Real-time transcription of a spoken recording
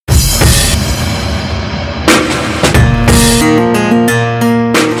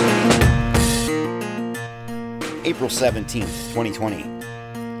April 17th, 2020.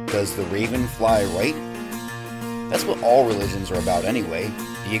 Does the raven fly right? That's what all religions are about anyway.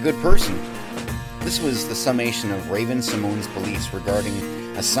 Be a good person. This was the summation of Raven-Symoné's beliefs regarding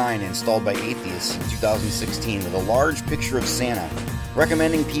a sign installed by atheists in 2016 with a large picture of Santa,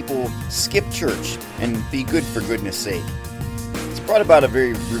 recommending people skip church and be good for goodness sake. It's brought about a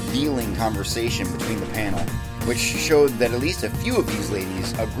very revealing conversation between the panel, which showed that at least a few of these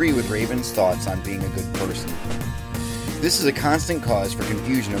ladies agree with Raven's thoughts on being a good person. This is a constant cause for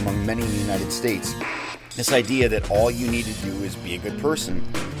confusion among many in the United States. This idea that all you need to do is be a good person.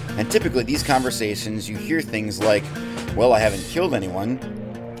 And typically these conversations, you hear things like, well, I haven't killed anyone.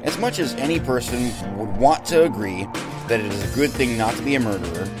 As much as any person would want to agree that it is a good thing not to be a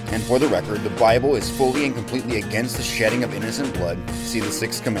murderer, and for the record, the Bible is fully and completely against the shedding of innocent blood, see the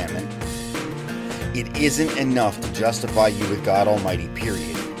Sixth Commandment, it isn't enough to justify you with God Almighty,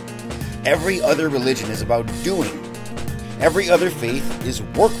 period. Every other religion is about doing. Every other faith is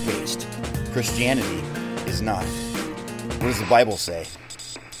work-based. Christianity is not. What does the Bible say?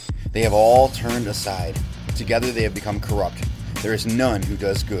 They have all turned aside. Together they have become corrupt. There is none who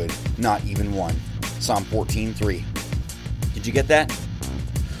does good, not even one. Psalm 14:3. Did you get that?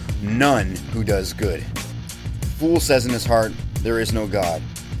 None who does good. Fool says in his heart, there is no God.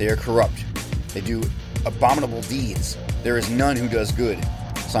 They are corrupt. They do abominable deeds. There is none who does good.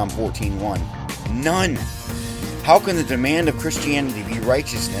 Psalm 14:1. None. How can the demand of Christianity be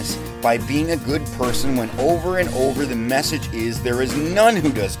righteousness by being a good person when over and over the message is there is none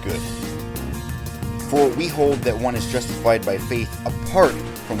who does good? For we hold that one is justified by faith apart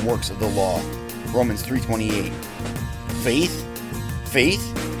from works of the law. Romans 3:28. Faith? Faith?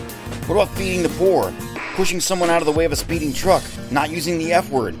 What about feeding the poor? Pushing someone out of the way of a speeding truck? Not using the F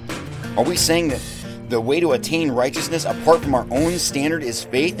word? Are we saying that the way to attain righteousness apart from our own standard is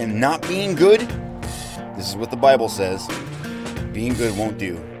faith and not being good? This is what the Bible says. Being good won't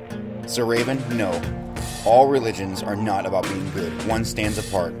do. So Raven, no. All religions are not about being good. One stands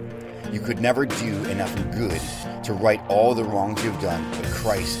apart. You could never do enough good to right all the wrongs you've done, but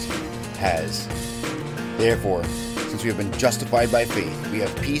Christ has. Therefore, since we have been justified by faith, we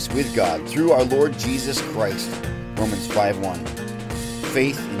have peace with God through our Lord Jesus Christ. Romans 5:1.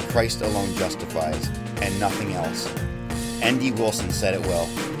 Faith in Christ alone justifies, and nothing else. N.D. Wilson said it well.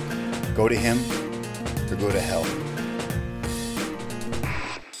 Go to Him or go to hell.